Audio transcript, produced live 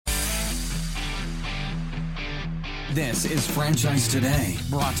This is Franchise Today,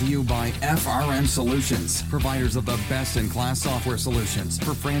 brought to you by FRM Solutions, providers of the best-in-class software solutions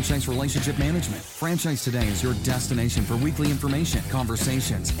for franchise relationship management. Franchise Today is your destination for weekly information,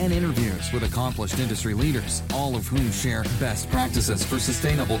 conversations, and interviews with accomplished industry leaders, all of whom share best practices for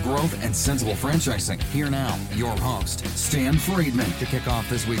sustainable growth and sensible franchising. Here now, your host, Stan Friedman, to kick off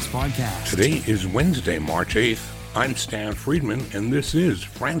this week's podcast. Today is Wednesday, March 8th. I'm Stan Friedman, and this is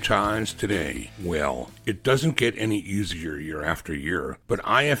Franchise Today. Well, it doesn't get any easier year after year, but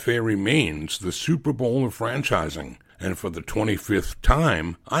IFA remains the Super Bowl of franchising, and for the 25th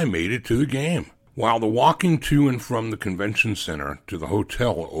time, I made it to the game. While the walking to and from the convention center to the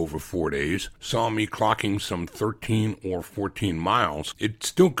hotel over 4 days saw me clocking some 13 or 14 miles, it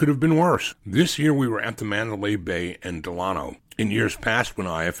still could have been worse. This year we were at the Mandalay Bay and Delano. In years past, when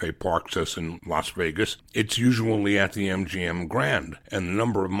IFA parks us in Las Vegas, it's usually at the MGM Grand, and the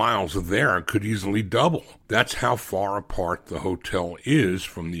number of miles there could easily double. That's how far apart the hotel is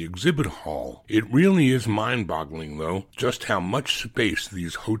from the exhibit hall. It really is mind-boggling, though, just how much space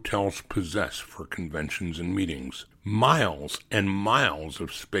these hotels possess for conventions and meetings. Miles and miles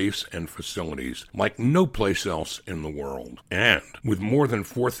of space and facilities, like no place else in the world. And with more than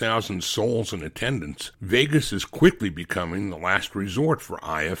 4,000 souls in attendance, Vegas is quickly becoming the last resort for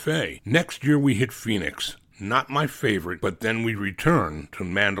IFA. Next year we hit Phoenix. Not my favorite, but then we return to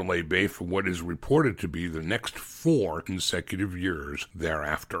Mandalay Bay for what is reported to be the next 4 consecutive years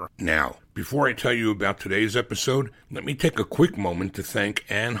thereafter. Now, before I tell you about today's episode, let me take a quick moment to thank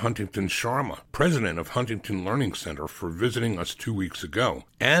Ann Huntington Sharma, president of Huntington Learning Center, for visiting us 2 weeks ago.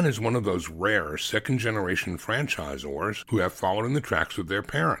 Ann is one of those rare second-generation franchisors who have followed in the tracks of their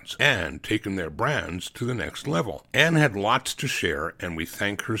parents and taken their brands to the next level. Ann had lots to share, and we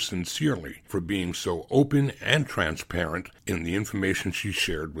thank her sincerely for being so open and transparent in the information she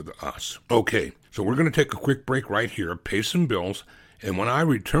shared with us. Okay, so we're going to take a quick break right here, pay some bills, and when I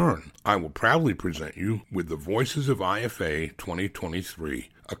return, I will proudly present you with the Voices of IFA 2023,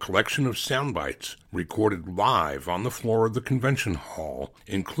 a collection of soundbites recorded live on the floor of the convention hall,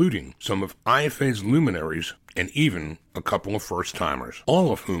 including some of IFA's luminaries and even a couple of first-timers,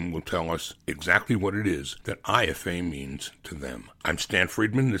 all of whom will tell us exactly what it is that IFA means to them. I'm Stan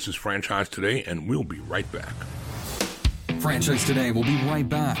Friedman, this is Franchise Today, and we'll be right back. Franchise Today will be right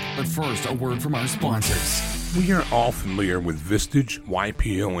back, but first, a word from our sponsors. We are all familiar with Vistage,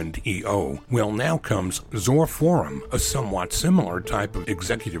 YPO, and EO. Well, now comes Zor Forum, a somewhat similar type of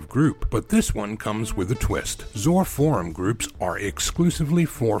executive group, but this one comes with a twist. Zor Forum groups are exclusively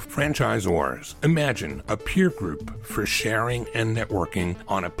for franchisors. Imagine a peer group for sharing and networking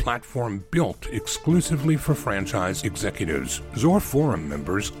on a platform built exclusively for franchise executives. Zor Forum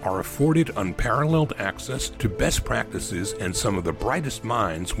members are afforded unparalleled access to best practices and some of the brightest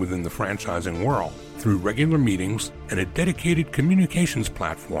minds within the franchising world through regular meetings and a dedicated communications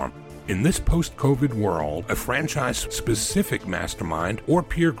platform. In this post-COVID world, a franchise-specific mastermind or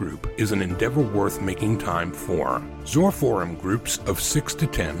peer group is an endeavor worth making time for. Zor Forum groups of 6 to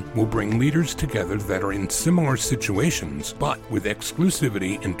 10 will bring leaders together that are in similar situations, but with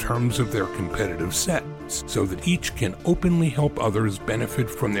exclusivity in terms of their competitive sets, so that each can openly help others benefit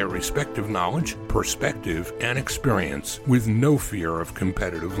from their respective knowledge, perspective, and experience with no fear of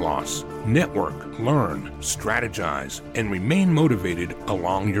competitive loss. Network, learn, strategize, and remain motivated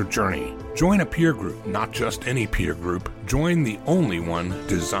along your journey. Join a peer group, not just any peer group. Join the only one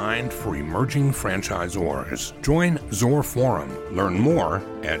designed for emerging franchisors. Join Zor Forum. Learn more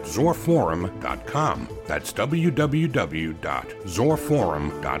at zorforum.com. That's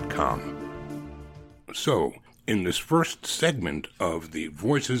www.zorforum.com. So, in this first segment of the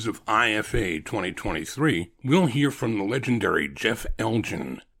Voices of IFA 2023, we'll hear from the legendary Jeff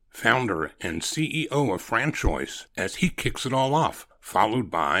Elgin, founder and CEO of FranChoice, as he kicks it all off, followed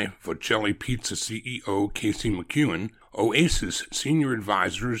by Vocelli Pizza CEO Casey McKewen, Oasis Senior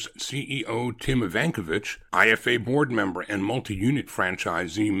Advisors CEO Tim Ivankovich, IFA board member and multi-unit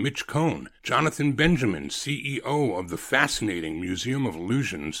franchisee Mitch Cohen, Jonathan Benjamin, CEO of the fascinating Museum of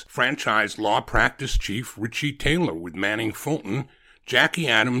Illusions, franchise law practice chief Ritchie Taylor with Manning Fulton, Jackie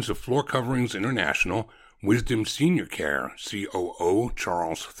Adams of Floor Coverings International, Wisdom Senior Care COO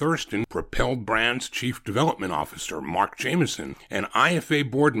Charles Thurston, Propelled Brands Chief Development Officer Mark Jameson, and IFA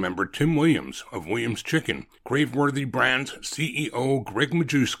board member Tim Williams of Williams Chicken, Graveworthy Brands CEO Gregg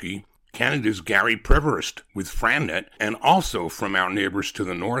Majewsky, Canada's Gary Preverst with FranNet, and also from our neighbors to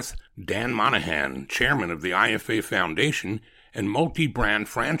the north, Dan Monaghan, chairman of the IFA Foundation, and multi-brand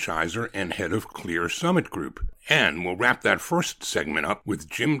franchisor and head of Clear Summit Group. And we'll wrap that first segment up with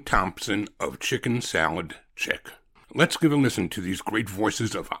Jim Thompson of Chicken Salad Chick. Let's give a listen to these great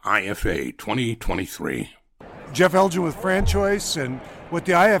voices of IFA 2023. Jeff Elgin with FranChoice, and what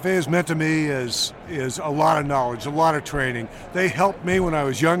the IFA has meant to me is a lot of knowledge, a lot of training. They helped me when I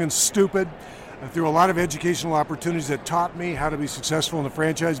was young and stupid through a lot of educational opportunities that taught me how to be successful in the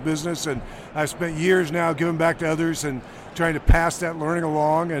franchise business, and I've spent years now giving back to others and trying to pass that learning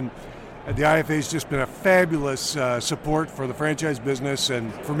along, and the IFA has just been a fabulous support for the franchise business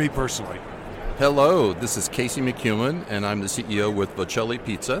and for me personally. Hello, this is Casey McKewen, and I'm the CEO with Bocelli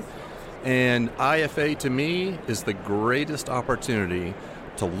Pizza. And IFA to me is the greatest opportunity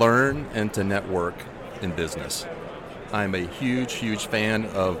to learn and to network in business. I'm a huge, huge fan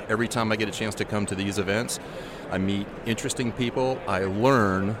of every time I get a chance to come to these events. I meet interesting people. I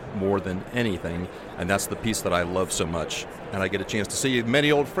learn more than anything, and that's the piece that I love so much. And I get a chance to see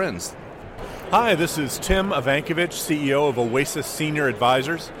many old friends. Hi, this is Tim Ivankovich, CEO of Oasis Senior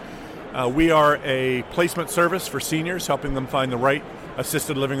Advisors. We are a placement service for seniors, helping them find the right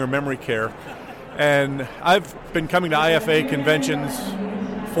assisted living or memory care. And I've been coming to IFA conventions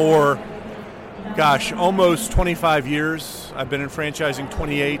for, almost 25 years. I've been in franchising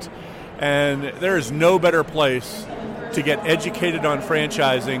 28, and there is no better place to get educated on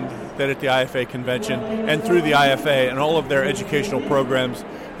franchising than at the IFA convention and through the IFA and all of their educational programs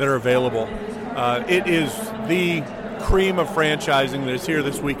that are available. It is the cream of franchising that is here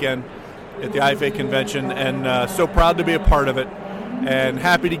this weekend at the IFA convention, and so proud to be a part of it and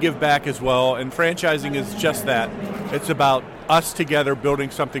happy to give back as well. And franchising is just that. It's about us together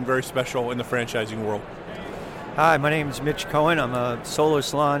building something very special in the franchising world. Hi, my name is Mitch Cohen. I'm a Solar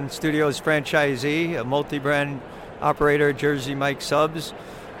Salon Studios franchisee, a multi-brand operator, Jersey Mike Subs,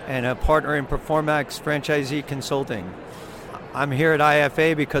 and a partner in Performax Franchisee Consulting. I'm here at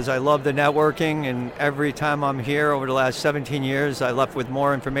IFA because I love the networking, and every time I'm here over the last 17 years, I left with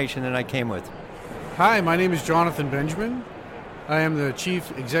more information than I came with. Hi, my name is Jonathan Benjamin. I am the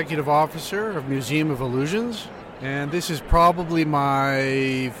Chief Executive Officer of Museum of Illusions, and this is probably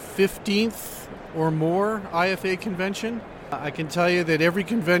my 15th or more IFA convention. I can tell you that every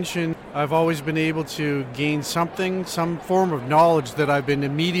convention I've always been able to gain something, some form of knowledge that I've been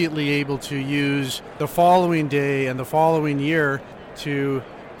immediately able to use the following day and the following year to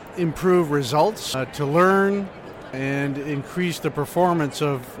improve results, to learn and increase the performance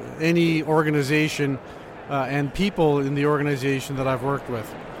of any organization and people in the organization that I've worked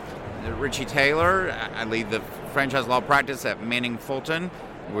with. Ritchie Taylor, I lead the franchise law practice at Manning Fulton.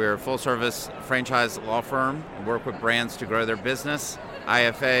 We're a full-service franchise law firm. We work with brands to grow their business.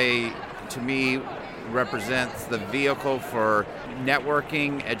 IFA, to me, represents the vehicle for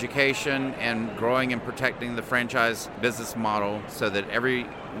networking, education, and growing and protecting the franchise business model so that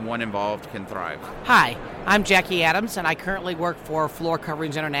everyone involved can thrive. Hi, I'm Jackie Adams, and I currently work for Floor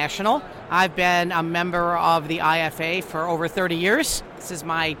Coverings International. I've been a member of the IFA for over 30 years. This is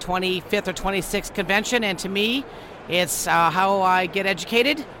my 25th or 26th convention, and to me, it's how I get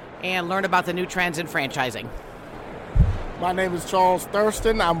educated and learn about the new trends in franchising. My name is Charles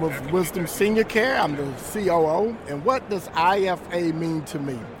Thurston. I'm with Wisdom Senior Care. I'm the COO. And what does IFA mean to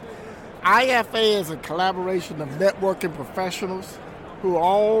me? IFA is a collaboration of networking professionals who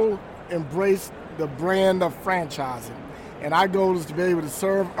all embrace the brand of franchising. And our goal is to be able to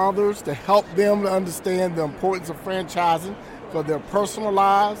serve others, to help them to understand the importance of franchising for their personal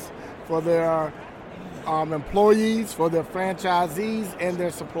lives, for their employees, for their franchisees, and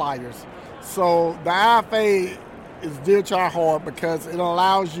their suppliers. So the IFA is dear to our heart because it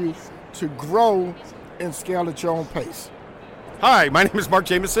allows you to grow and scale at your own pace. Hi, my name is Mark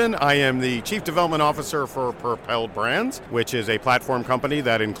Jameson. I am the Chief Development Officer for Propelled Brands, which is a platform company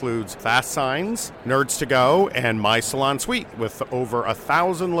that includes Fast Signs, Nerds to Go, and My Salon Suite with over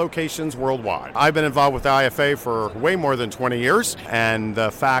 1,000 locations worldwide. I've been involved with the IFA for way more than 20 years, and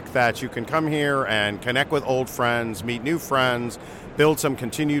the fact that you can come here and connect with old friends, meet new friends, build some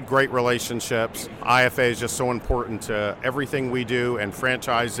continued great relationships. IFA is just so important to everything we do, and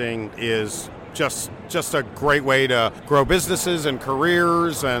franchising is just a great way to grow businesses and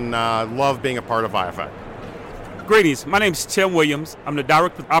careers, and love being a part of IFA. Greetings, my name is Tim Williams. I'm the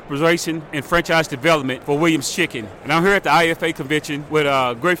Director of Operation and Franchise Development for Williams Chicken. And I'm here at the IFA convention with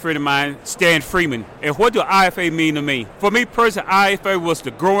a great friend of mine, Stan Freeman. And what do IFA mean to me? For me personally, IFA was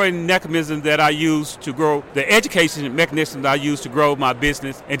the growing mechanism that I used to grow, the education mechanism that I used to grow my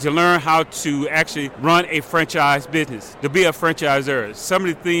business and to learn how to actually run a franchise business, to be a franchisor. Some of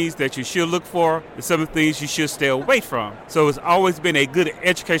the things that you should look for and some of the things you should stay away from. So it's always been a good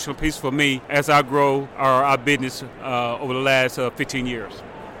educational piece for me as I grow our business over the last 15 years.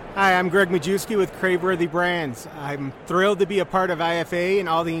 Hi, I'm Gregg Majewsky with Craveworthy Brands. I'm thrilled to be a part of IFA and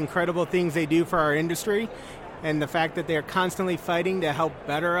all the incredible things they do for our industry, and the fact that they're constantly fighting to help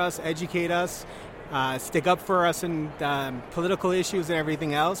better us, educate us, stick up for us in political issues and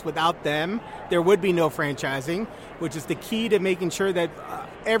everything else. Without them, there would be no franchising, which is the key to making sure that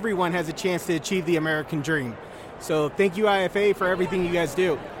everyone has a chance to achieve the American dream. So thank you, IFA, for everything you guys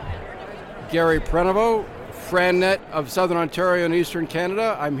do. Gary Prenovest, FranNet of Southern Ontario and Eastern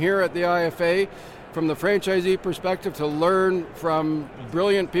Canada. I'm here at the IFA from the franchisee perspective to learn from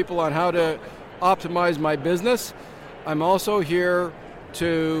brilliant people on how to optimize my business. I'm also here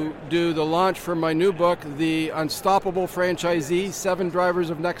to do the launch for my new book, The Unstoppable Franchisee, 7 Drivers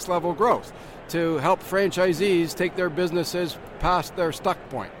of Next Level Growth, to help franchisees take their businesses past their stuck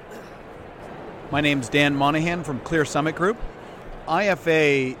point. My name's Dan Monaghan from Clear Summit Group.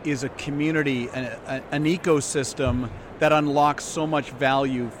 IFA is a community, an ecosystem that unlocks so much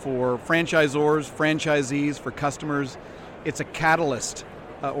value for franchisors, franchisees, for customers. It's a catalyst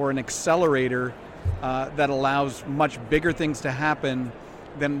or an accelerator that allows much bigger things to happen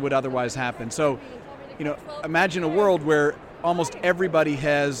than would otherwise happen. So, imagine a world where almost everybody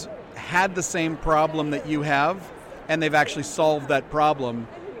has had the same problem that you have, and they've actually solved that problem.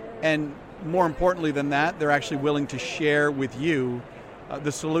 And more importantly than that, they're actually willing to share with you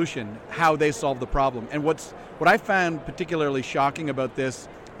the solution, how they solve the problem. And what I found particularly shocking about this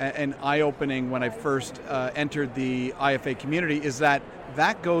and eye-opening when I first entered the IFA community is that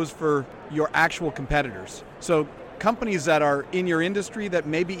goes for your actual competitors. So companies that are in your industry that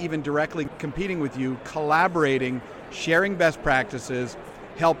may be even directly competing with you, collaborating, sharing best practices,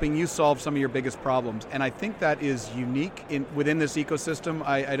 helping you solve some of your biggest problems. And I think that is unique within this ecosystem.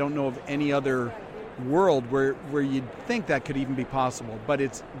 I don't know of any other world where you'd think that could even be possible, but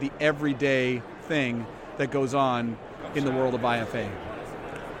it's the everyday thing that goes on in the world of IFA.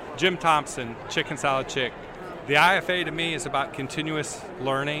 Jim Thompson, Chicken Salad Chick. The IFA to me is about continuous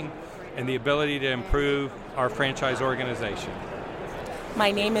learning and the ability to improve our franchise organization.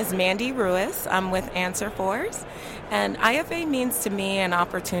 My name is Mandy Ruiz. I'm with Answer Force, and IFA means to me an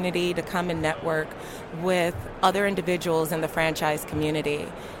opportunity to come and network with other individuals in the franchise community.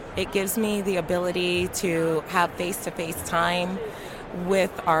 It gives me the ability to have face-to-face time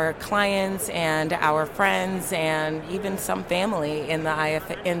with our clients and our friends and even some family in the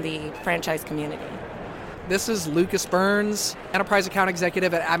IFA, in the franchise community. This is Lucas Burns, Enterprise Account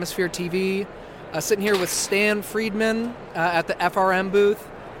Executive at Atmosphere TV. Sitting here with Stan Friedman at the FRM booth.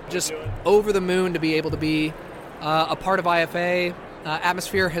 Just over the moon to be able to be a part of IFA.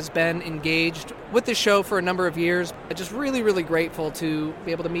 Atmosphere has been engaged with this show for a number of years. Just really, really grateful to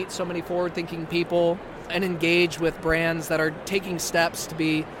be able to meet so many forward-thinking people and engage with brands that are taking steps to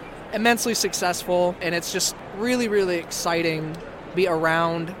be immensely successful. And it's just really, really exciting to be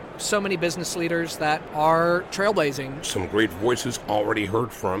around so many business leaders that are trailblazing. Some great voices already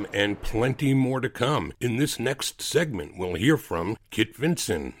heard from and plenty more to come. In this next segment, we'll hear from Kit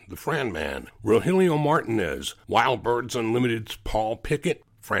Vinson, the Fran Man, Rogelio Martinez, Wild Birds Unlimited's Paul Pickett,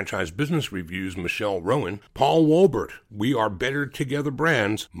 Franchise Business Review's Michelle Rowan, Paul Wolbert, We Are Better Together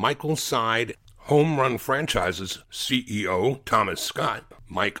Brands, Michael Seid, Home Run Franchises CEO Thomas Scott,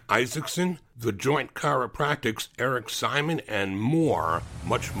 Mike Isakson, The Joint Chiropractic's Eric Simon, and more,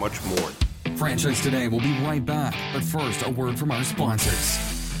 much, much more. Franchise Today will be right back, but first, a word from our sponsors.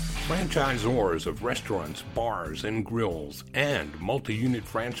 Franchisors of restaurants, bars, and grills, and multi-unit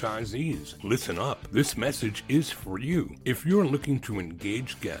franchisees, listen up. This message is for you. If you're looking to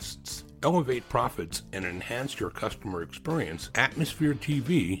engage guests, elevate profits, and enhance your customer experience, Atmosphere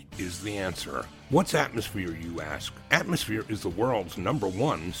TV is the answer. What's Atmosphere, you ask? Atmosphere is the world's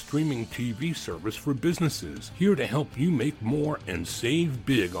 #1 streaming TV service for businesses, here to help you make more and save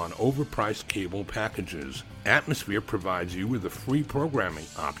big on overpriced cable packages. Atmosphere provides you with a free programming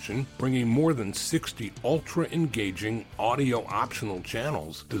option, bringing more than 60 ultra-engaging audio-optional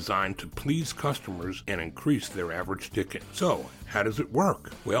channels designed to please customers and increase their average ticket. So, how does it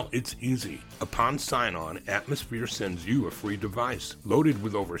work? Well, it's easy. Upon sign-on, Atmosphere sends you a free device, loaded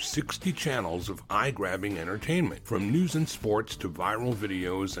with over 60 channels of eye-grabbing entertainment. From news and sports to viral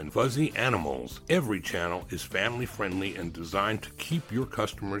videos and fuzzy animals, every channel is family-friendly and designed to keep your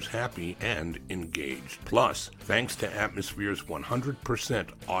customers happy and engaged. Plus, thanks to Atmosphere's 100%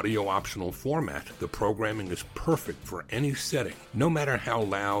 audio-optional format, the programming is perfect for any setting, no matter how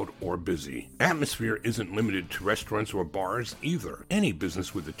loud or busy. Atmosphere isn't limited to restaurants or bars either. Any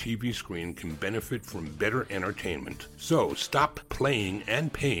business with a TV screen can benefit from better entertainment. So stop playing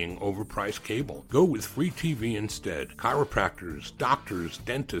and paying overpriced cable. Go with free TV instead. Chiropractors, doctors,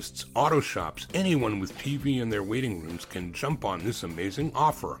 dentists, auto shops, anyone with TV in their waiting rooms can jump on this amazing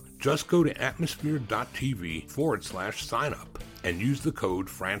offer. Just go to atmosphere.tv/sign up. and use the code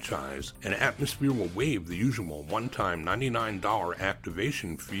FRANCHISE, and Atmosphere will waive the usual one-time $99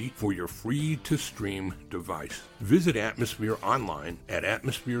 activation fee for your free-to-stream device. Visit Atmosphere online at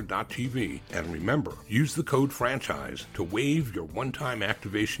atmosphere.tv, and remember, use the code FRANCHISE to waive your one-time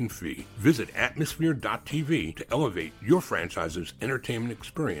activation fee. Visit atmosphere.tv to elevate your franchise's entertainment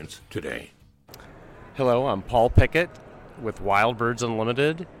experience today. Hello, I'm Paul Pickett with Wild Birds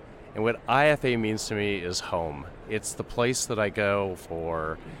Unlimited, and what IFA means to me is home. It's the place that I go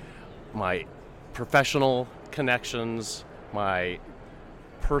for my professional connections. My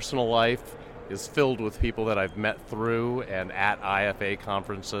personal life is filled with people that I've met through and at IFA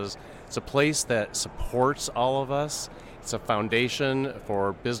conferences. It's a place that supports all of us. It's a foundation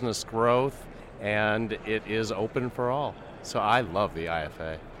for business growth, and it is open for all. So I love the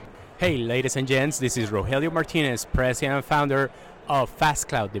IFA. Hey, ladies and gents, this is Rogelio Martinez, president and founder of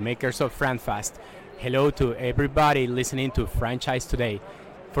FastCloud, the makers of FranFast. Hello to everybody listening to Franchise Today.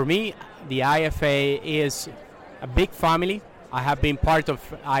 For me, the IFA is a big family. I have been part of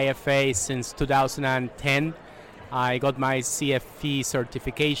IFA since 2010. I got my CFE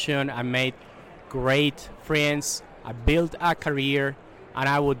certification. I made great friends. I built a career, and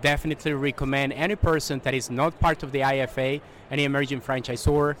I would definitely recommend any person that is not part of the IFA, any emerging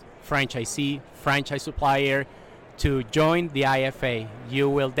franchisor, franchisee, franchise supplier, to join the IFA. You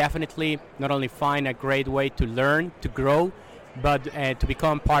will definitely not only find a great way to learn, to grow, but to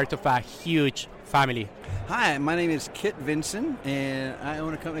become part of a huge family. Hi, my name is Kit Vinson, and I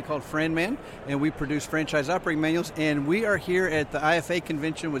own a company called FranMan, and we produce franchise operating manuals, and we are here at the IFA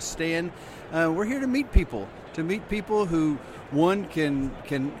convention with Stan. We're here to meet people who, one,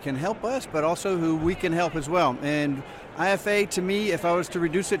 can help us, but also who we can help as well. And IFA, to me, if I was to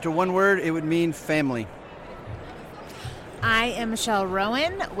reduce it to one word, it would mean family. I am Michelle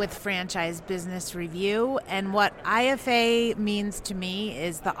Rowan with Franchise Business Review, and what IFA means to me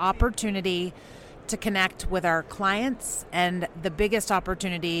is the opportunity to connect with our clients and the biggest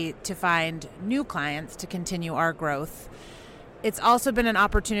opportunity to find new clients to continue our growth. It's also been an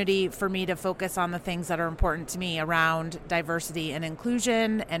opportunity for me to focus on the things that are important to me around diversity and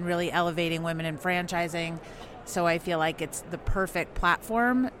inclusion and really elevating women in franchising. So I feel like it's the perfect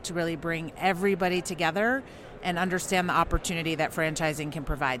platform to really bring everybody together and understand the opportunity that franchising can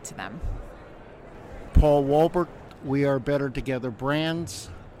provide to them. Paul Wolbert, we are Better Together Brands.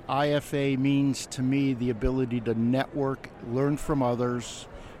 IFA means to me the ability to network, learn from others,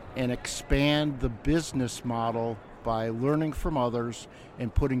 and expand the business model by learning from others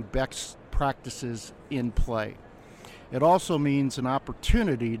and putting best practices in play. It also means an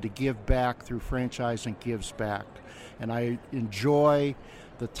opportunity to give back through Franchising Gives Back. And I enjoy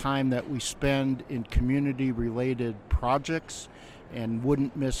the time that we spend in community-related projects and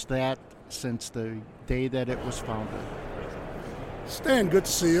wouldn't miss that since the day that it was founded. Stan, good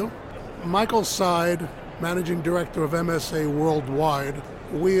to see you. Michael Seid, Managing Director of MSA Worldwide.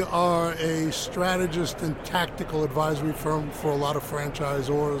 We are a strategist and tactical advisory firm for a lot of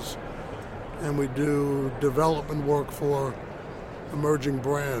franchisors, and we do development work for emerging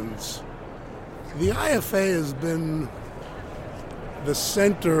brands. The IFA has been the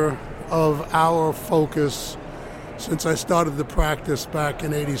center of our focus since I started the practice back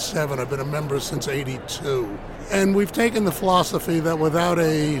in '87. I've been a member since '82. And we've taken the philosophy that without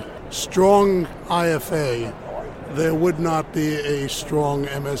a strong IFA, there would not be a strong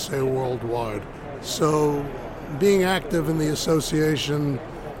MSA worldwide. So being active in the association,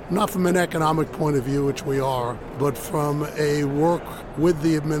 not from an economic point of view, which we are, but from a work with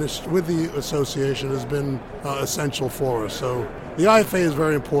the association has been essential for us. So the IFA is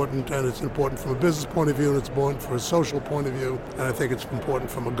very important, and it's important from a business point of view, and it's important from a social point of view, and I think it's important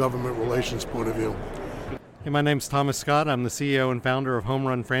from a government relations point of view. Hey, my name's Thomas Scott. I'm the CEO and founder of Home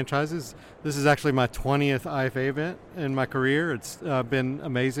Run Franchises. This is actually my 20th IFA event in my career. It's been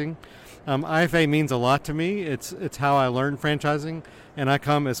amazing. IFA means a lot to me. It's how I learned franchising, and I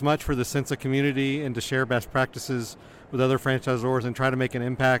come as much for the sense of community and to share best practices with other franchisors and try to make an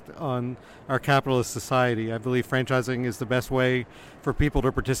impact on our capitalist society. I believe franchising is the best way for people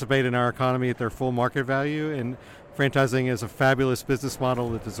to participate in our economy at their full market value, and franchising is a fabulous business model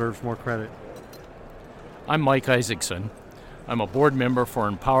that deserves more credit. I'm Mike Isakson. I'm a board member for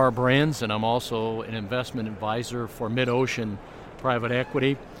Empower Brands, and I'm also an investment advisor for Mid-Ocean Private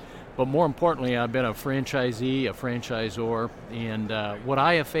Equity. But more importantly, I've been a franchisee, a franchisor, and what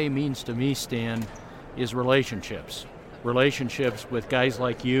IFA means to me, Stan, is relationships. Relationships with guys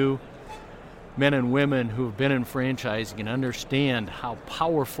like you, men and women who've been in franchising and understand how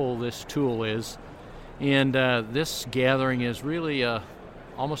powerful this tool is. And this gathering is really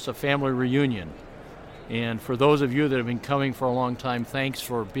almost a family reunion. And for those of you that have been coming for a long time, thanks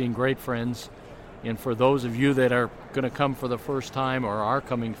for being great friends. And for those of you that are going to come for the first time or are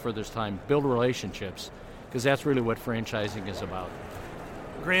coming for this time, build relationships, because that's really what franchising is about.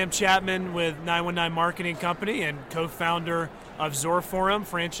 Graham Chapman with 919 Marketing Company and co-founder of Zor Forum,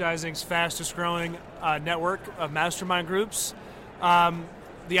 franchising's fastest growing network of mastermind groups. The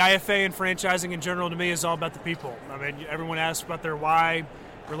IFA and franchising in general to me is all about the people. I mean, everyone asks about their why.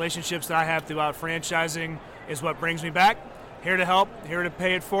 Relationships that I have throughout franchising is what brings me back. Here to help, here to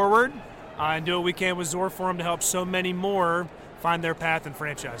pay it forward, and do what we can with Zor Forum to help so many more find their path in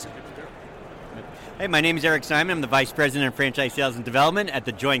franchising. Hey, my name is Eric Simon. I'm the Vice President of Franchise Sales and Development at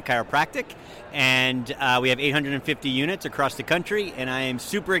The Joint Chiropractic, and we have 850 units across the country, and I am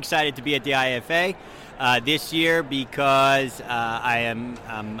super excited to be at the IFA this year because I'm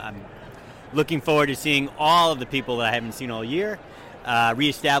looking forward to seeing all of the people that I haven't seen all year,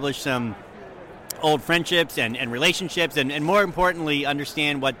 reestablish some old friendships and relationships, and more importantly,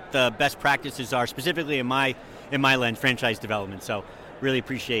 understand what the best practices are, specifically in my lens, franchise development. So really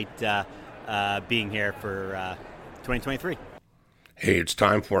appreciate being here for 2023. Hey, it's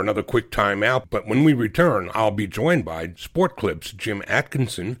time for another quick timeout, but when we return, I'll be joined by Sport Clip's Jim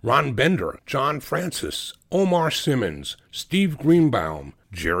Atkinson, Ron Bender, John Francis, Omar Simmons, Steve Greenbaum,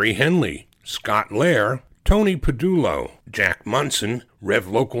 Jerry Henley, Scott Lair, Tony Padullo, Jack Monson, Rev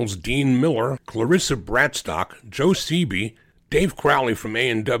Locals Dean Miller, Clarissa Bradstock, Joe Seib, Dave Crowley from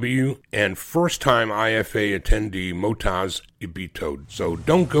A&W, and first-time IFA attendee Motaz Ibito. So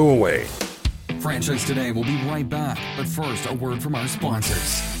don't go away. Franchise Today will be right back, but first, a word from our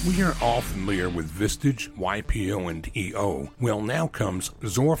sponsors. We are all familiar with Vistage, YPO, and EO. Well, now comes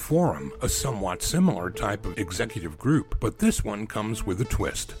Zor Forum, a somewhat similar type of executive group, but this one comes with a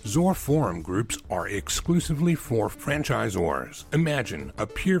twist. Zor Forum groups are exclusively for franchisors. Imagine a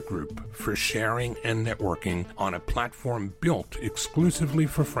peer group for sharing and networking on a platform built exclusively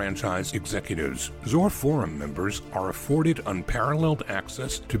for franchise executives. Zor Forum members are afforded unparalleled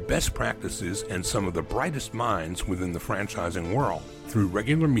access to best practices and some of the brightest minds within the franchising world through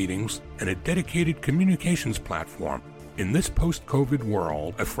regular meetings and a dedicated communications platform. In this post-COVID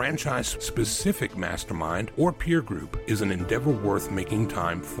world, a franchise-specific mastermind or peer group is an endeavor worth making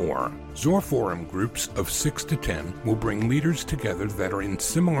time for. Zor Forum groups of 6 to 10 will bring leaders together that are in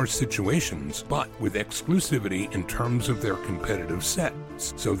similar situations, but with exclusivity in terms of their competitive sets,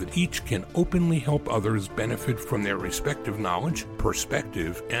 so that each can openly help others benefit from their respective knowledge,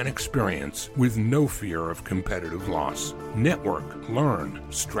 perspective, and experience with no fear of competitive loss. Network, learn,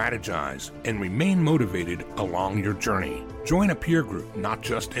 strategize, and remain motivated along your journey. Join a peer group, not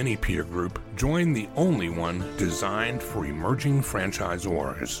just any peer group. Join the only one designed for emerging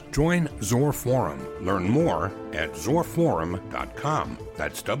franchisors. Join Zor Forum. Learn more at zorforum.com.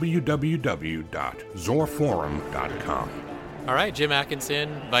 That's www.zorforum.com. All right, Jim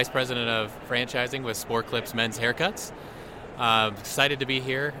Atkinson, Vice President of Franchising with Sport Clips Men's Haircuts. Excited to be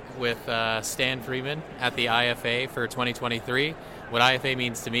here with Stan Freeman at the IFA for 2023. What IFA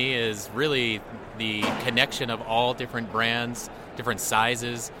means to me is really the connection of all different brands, different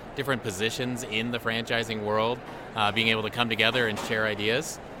sizes, different positions in the franchising world, being able to come together and share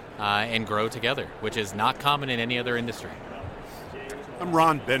ideas and grow together, which is not common in any other industry. I'm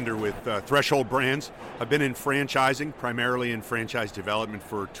Ron Bender with Threshold Brands. I've been in franchising, primarily in franchise development,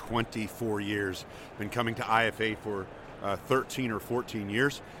 for 24 years. Been coming to IFA for 13 or 14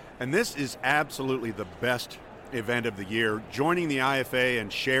 years. And this is absolutely the best event of the year. Joining the IFA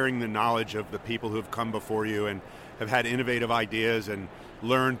and sharing the knowledge of the people who have come before you and have had innovative ideas and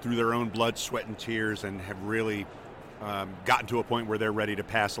learned through their own blood, sweat, and tears, and have really gotten to a point where they're ready to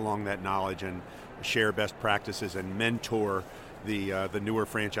pass along that knowledge and share best practices and mentor the newer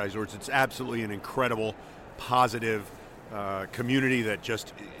franchisors. It's absolutely an incredible, positive community that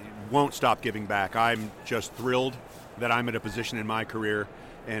just won't stop giving back. I'm just thrilled that I'm at a position in my career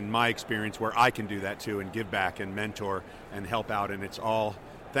and my experience where I can do that too and give back and mentor and help out. And it's all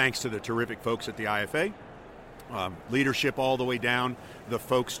thanks to the terrific folks at the IFA. Leadership all the way down. The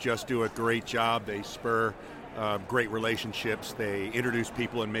folks just do a great job. They spur great relationships. They introduce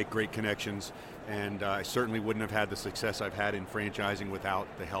people and make great connections. And I certainly wouldn't have had the success I've had in franchising without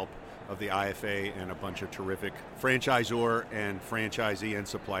the help of the IFA and a bunch of terrific franchisor and franchisee and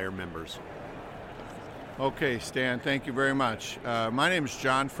supplier members. Okay, Stan, thank you very much. My name is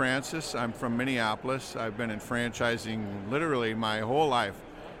John Francis. I'm from Minneapolis. I've been in franchising literally my whole life.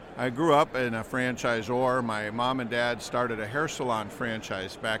 I grew up in a franchisor. My mom and dad started a hair salon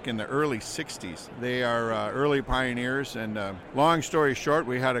franchise back in the early 60s. They are early pioneers, and long story short,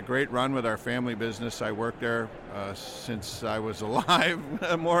 we had a great run with our family business. I worked there since I was alive,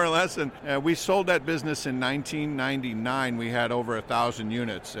 more or less. And we sold that business in 1999. We had over 1,000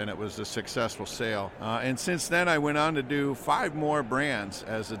 units, and it was a successful sale. And since then, I went on to do 5 more brands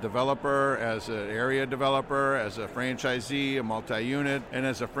as a developer, as an area developer, as a franchisee, a multi-unit, and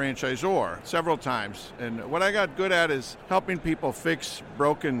as a franchisor several times. And what I got good at is helping people fix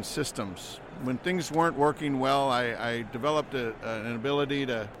broken systems. When things weren't working well, I developed an ability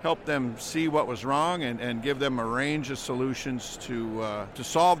to help them see what was wrong and give them a range of solutions to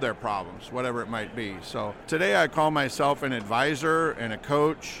solve their problems, whatever it might be. So today I call myself an advisor and a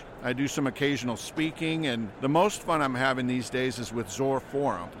coach. I do some occasional speaking, and the most fun I'm having these days is with Zohr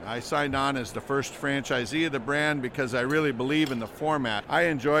Forum. I signed on as the first franchisee of the brand because I really believe in the format. I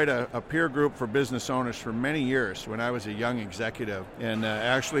enjoyed a peer group for business owners for many years when I was a young executive, and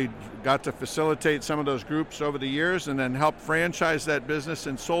actually got to facilitate some of those groups over the years and then help franchise that business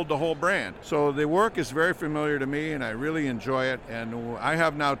and sold the whole brand. So the work is very familiar to me, and I really enjoy it. And I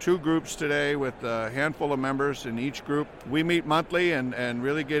have now 2 groups today with a handful of members in each group. We meet monthly and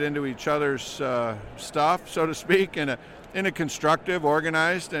really get into each other's stuff, so to speak, in a constructive,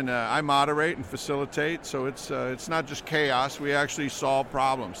 organized, and I moderate and facilitate. So it's not just chaos. We actually solve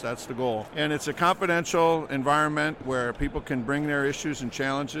problems. That's the goal. And it's a confidential environment where people can bring their issues and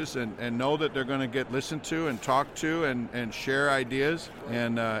challenges and know that they're going to get listened to and talked to and share ideas.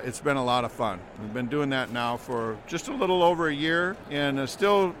 And it's been a lot of fun. We've been doing that now for just a little over a year, and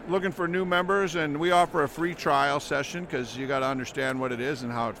still looking for new members. And we offer a free trial session because you got to understand what it is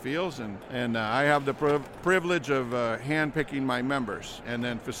and how it feels. And I have the privilege of handpicking my members and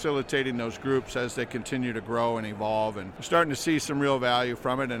then facilitating those groups as they continue to grow and evolve, and starting to see some real value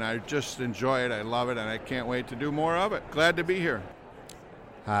from it, and I just enjoy it. I love it, and I can't wait to do more of it. Glad to be here.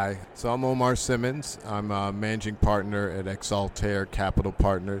 Hi, so I'm Omar Simmons. I'm a managing partner at Exaltair Capital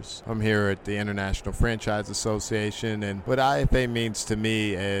Partners. I'm here at the International Franchise Association, and what IFA means to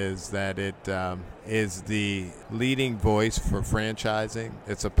me is that it is the leading voice for franchising.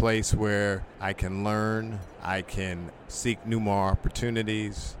 It's a place where I can learn, I can seek new more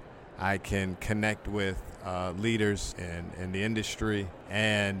opportunities, I can connect with leaders in the industry,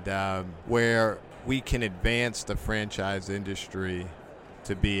 and where we can advance the franchise industry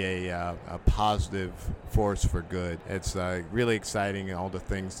to be a positive force for good. It's really exciting, all the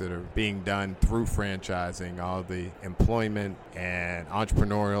things that are being done through franchising, all the employment and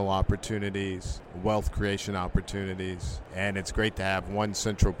entrepreneurial opportunities, wealth creation opportunities, and it's great to have one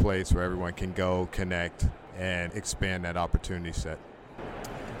central place where everyone can go, connect, and expand that opportunity set.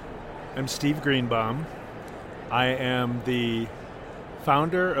 I'm Steve Greenbaum. I am the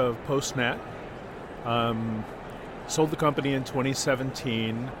founder of PostNet. Sold the company in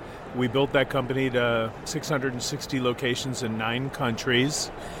 2017. We built that company to 660 locations in 9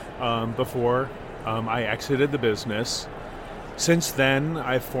 countries before I exited the business. Since then,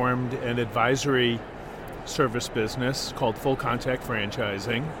 I've formed an advisory service business called Full Contact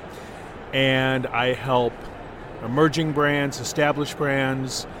Franchising, and I help emerging brands, established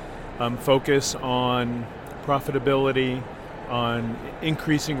brands, focus on profitability, on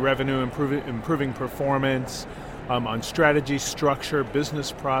increasing revenue, improving performance, on strategy, structure,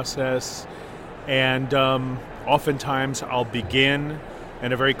 business process, and oftentimes I'll begin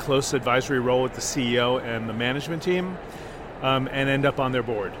in a very close advisory role with the CEO and the management team and end up on their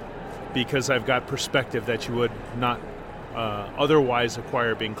board because I've got perspective that you would not otherwise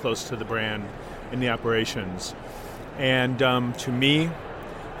acquire being close to the brand in the operations. And to me,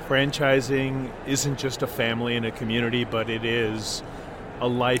 franchising isn't just a family and a community, but it is a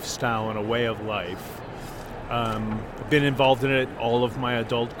lifestyle and a way of life. I've been involved in it all of my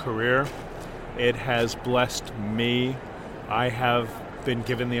adult career. It has blessed me. I have been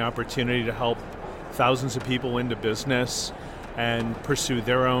given the opportunity to help thousands of people into business and pursue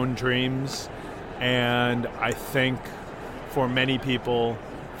their own dreams. And I think for many people,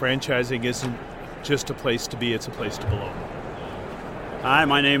 franchising isn't just a place to be, it's a place to belong. Hi,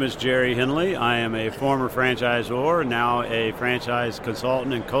 my name is Jerry Henley. I am a former franchisor, now a franchise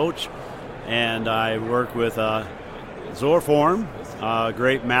consultant and coach. And I work with Zohr Forum, a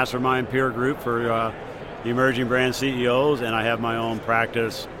great mastermind peer group for the emerging brand CEOs, and I have my own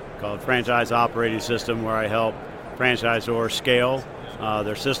practice called Franchise Operating System where I help franchisors scale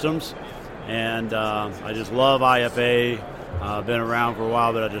their systems. And I just love IFA. I've been around for a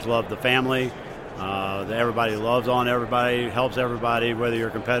while, but I just love the family. Everybody loves on everybody, helps everybody, whether you're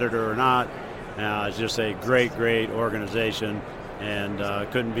a competitor or not. It's just a great, great organization. And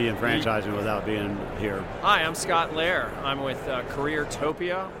couldn't be in franchising without being here. Hi, I'm Scott Lair. I'm with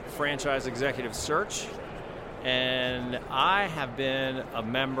CareerTopia, Franchise Executive Search. And I have been a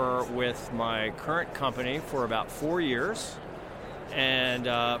member with my current company for about 4 years. And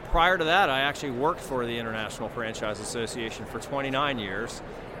prior to that, I actually worked for the International Franchise Association for 29 years.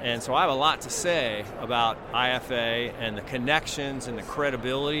 And so I have a lot to say about IFA and the connections and the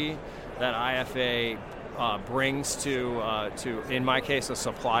credibility that IFA brings to, in my case, a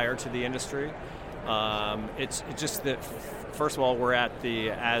supplier to the industry. It's just that, first of all, we're at the,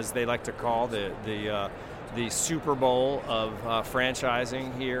 as they like to call, the Super Bowl of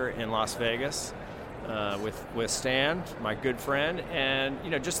franchising here in Las Vegas with Stan, my good friend, and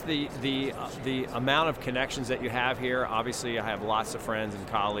just the amount of connections that you have here. Obviously, I have lots of friends and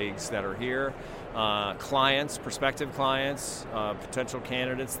colleagues that are here, clients, prospective clients, potential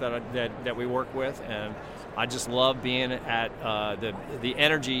candidates that we work with, and I just love being at the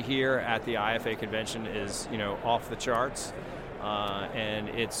energy here at the IFA convention is off the charts. And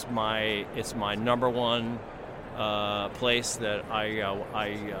it's my number one place that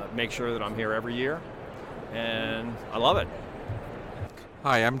I make sure that I'm here every year, and I love it.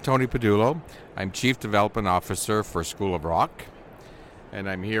 Hi, I'm Tony Padullo. I'm Chief Development Officer for School of Rock, and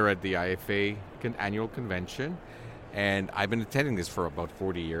I'm here at the IFA annual convention. And I've been attending this for about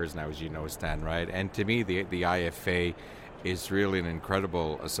 40 years now, as you know, Stan, right? And to me, the IFA is really an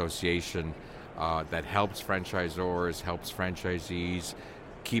incredible association that helps franchisors, helps franchisees,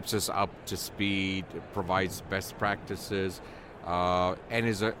 keeps us up to speed, provides best practices, and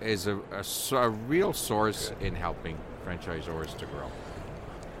is a real source in helping franchisors to grow.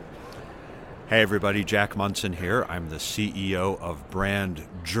 Hey everybody, Jack Monson here. I'm the CEO of Brand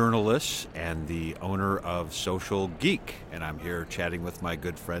Journalists and the owner of Social Geek, and I'm here chatting with my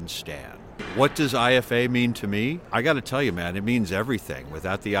good friend Stan. What does IFA mean to me? I got to tell you, man, it means everything.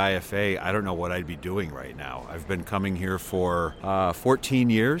 Without the IFA, I don't know what I'd be doing right now. I've been coming here for 14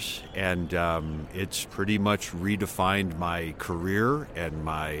 years, and it's pretty much redefined my career and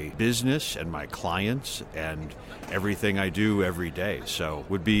my business and my clients and everything I do every day. So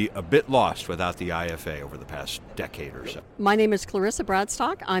would be a bit lost without the IFA over the past decade or so. My name is Clarissa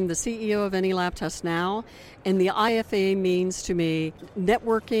Bradstock. I'm the CEO of Any Lab Test Now, and the IFA means to me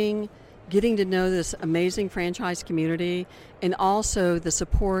networking, getting to know this amazing franchise community, and also the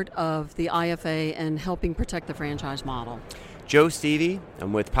support of the IFA and helping protect the franchise model. Joe Stevie,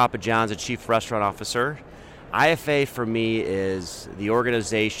 I'm with Papa John's, a Chief Restaurant Officer. IFA for me is the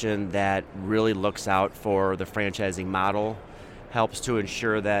organization that really looks out for the franchising model, helps to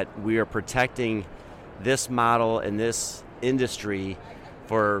ensure that we are protecting this model and this industry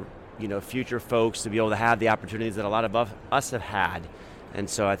for future folks to be able to have the opportunities that a lot of us have had. And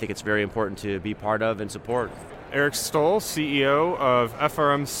so I think it's very important to be part of and support. Eric Stoll, CEO of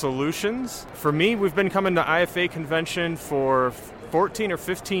FRM Solutions. For me, we've been coming to IFA convention for 14 or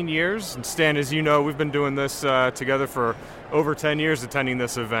 15 years. And Stan, as you know, we've been doing this together for over 10 years, attending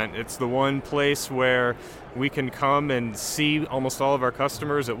this event. It's the one place where we can come and see almost all of our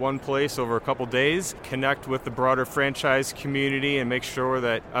customers at one place over a couple days, connect with the broader franchise community, and make sure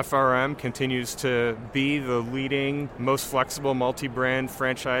that FRM continues to be the leading, most flexible multi-brand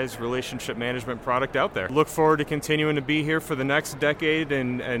franchise relationship management product out there. Look forward to continuing to be here for the next decade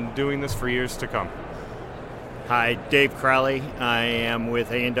and doing this for years to come. Hi, Dave Crowley. I am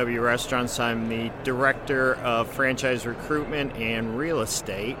with A&W Restaurants. I'm the Director of Franchise Recruitment and Real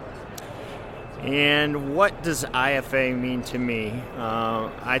Estate. And what does IFA mean to me?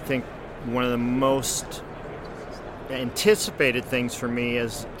 I think one of the most anticipated things for me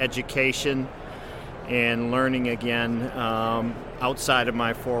is education and learning again outside of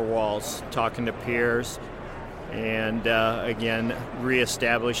my four walls, talking to peers, and again,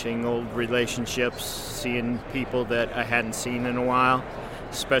 reestablishing old relationships, seeing people that I hadn't seen in a while,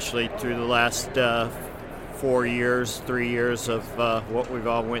 especially through the last 3 years of what we've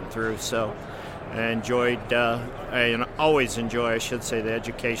all went through. So I enjoyed, I always enjoy, I should say, the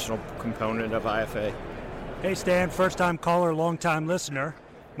educational component of IFA. Hey Stan, first-time caller, long-time listener.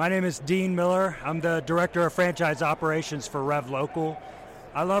 My name is Dean Miller. I'm the Director of Franchise Operations for Rev Local.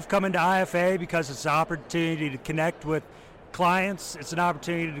 I love coming to IFA because it's an opportunity to connect with clients. It's an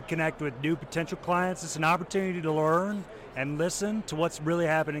opportunity to connect with new potential clients. It's an opportunity to learn and listen to what's really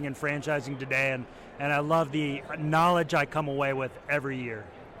happening in franchising today. And I love the knowledge I come away with every year.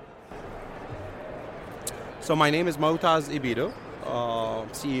 So my name is Motaz Ibito,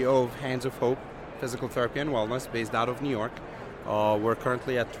 CEO of Hands of Hope Physical Therapy and Wellness, based out of New York. We're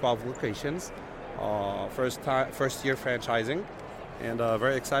currently at 12 locations, first year franchising, and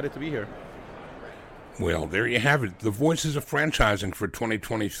very excited to be here. Well, there you have it, the voices of franchising for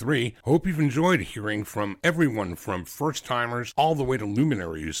 2023. Hope you've enjoyed hearing from everyone from first-timers all the way to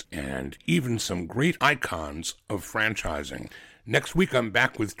luminaries and even some great icons of franchising. Next week, I'm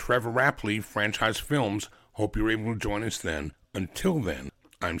back with Trevor Rapley, Franchise Films. Hope you're able to join us then. Until then,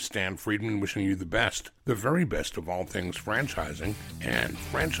 I'm Stan Friedman wishing you the best, the very best of all things franchising, and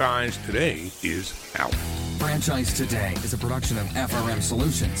Franchise Today is out. Franchise Today is a production of FRM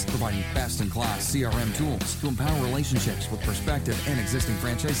Solutions, providing best-in-class CRM tools to empower relationships with prospective and existing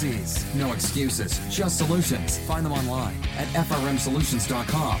franchisees. No excuses, just solutions. Find them online at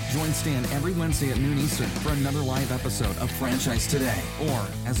frmsolutions.com. Join Stan every Wednesday at noon Eastern for another live episode of Franchise Today. Or,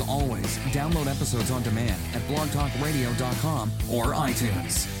 as always, download episodes on demand at blogtalkradio.com or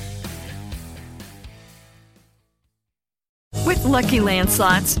iTunes. With Lucky Land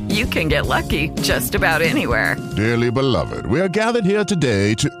Slots, you can get lucky just about anywhere. Dearly beloved, we are gathered here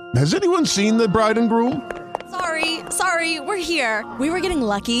today to... Has anyone seen the bride and groom? Sorry, we're here. We were getting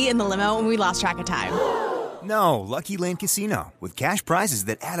lucky in the limo and we lost track of time. No, Lucky Land Casino, with cash prizes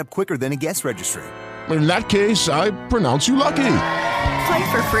that add up quicker than a guest registry. In that case, I pronounce you lucky.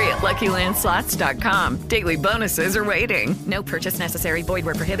 Play for free at LuckyLandSlots.com. Daily bonuses are waiting. No purchase necessary. Void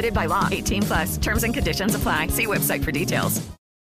where prohibited by law. 18+. Terms and conditions apply. See website for details.